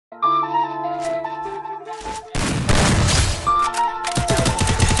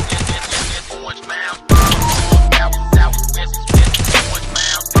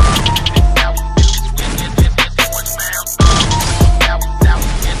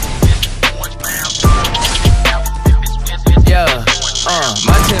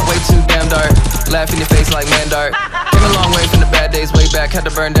laugh in your face like man dark. Came a long way from the bad days way back, had to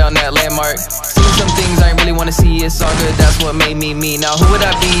burn down that landmark. Seen some things I ain't really wanna see, it's all good, that's what made me me. Now who would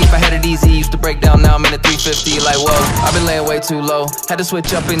I be if I had it easy? Used to break down, now I'm in a 350. Like whoa, I've been laying way too low. Had to switch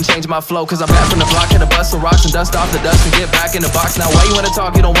up and change my flow, cause I'm back from the block. Had to bust some rocks and dust off the dust and get back in the box. Now why you wanna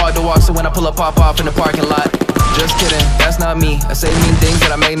talk, you don't walk the walk. So when I pull up, pop off in the parking lot. Just kidding, that's not me. I say mean things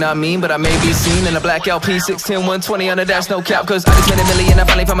that I may not mean, but I may be seen in a black LP 610 120 on the dash, no cap. Cause I just made a million, I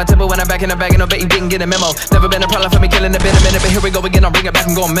finally found my tempo. When I'm back in the bag, and I bet you didn't get a memo. Never been a problem for me killing it, been a minute, but here we go again, I'll bring it back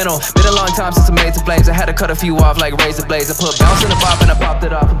and go mental. Been a long time since I made some flames, I had to cut a few off like razor blades. I put bounce in the bop and I popped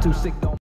it off, I'm too sick, don't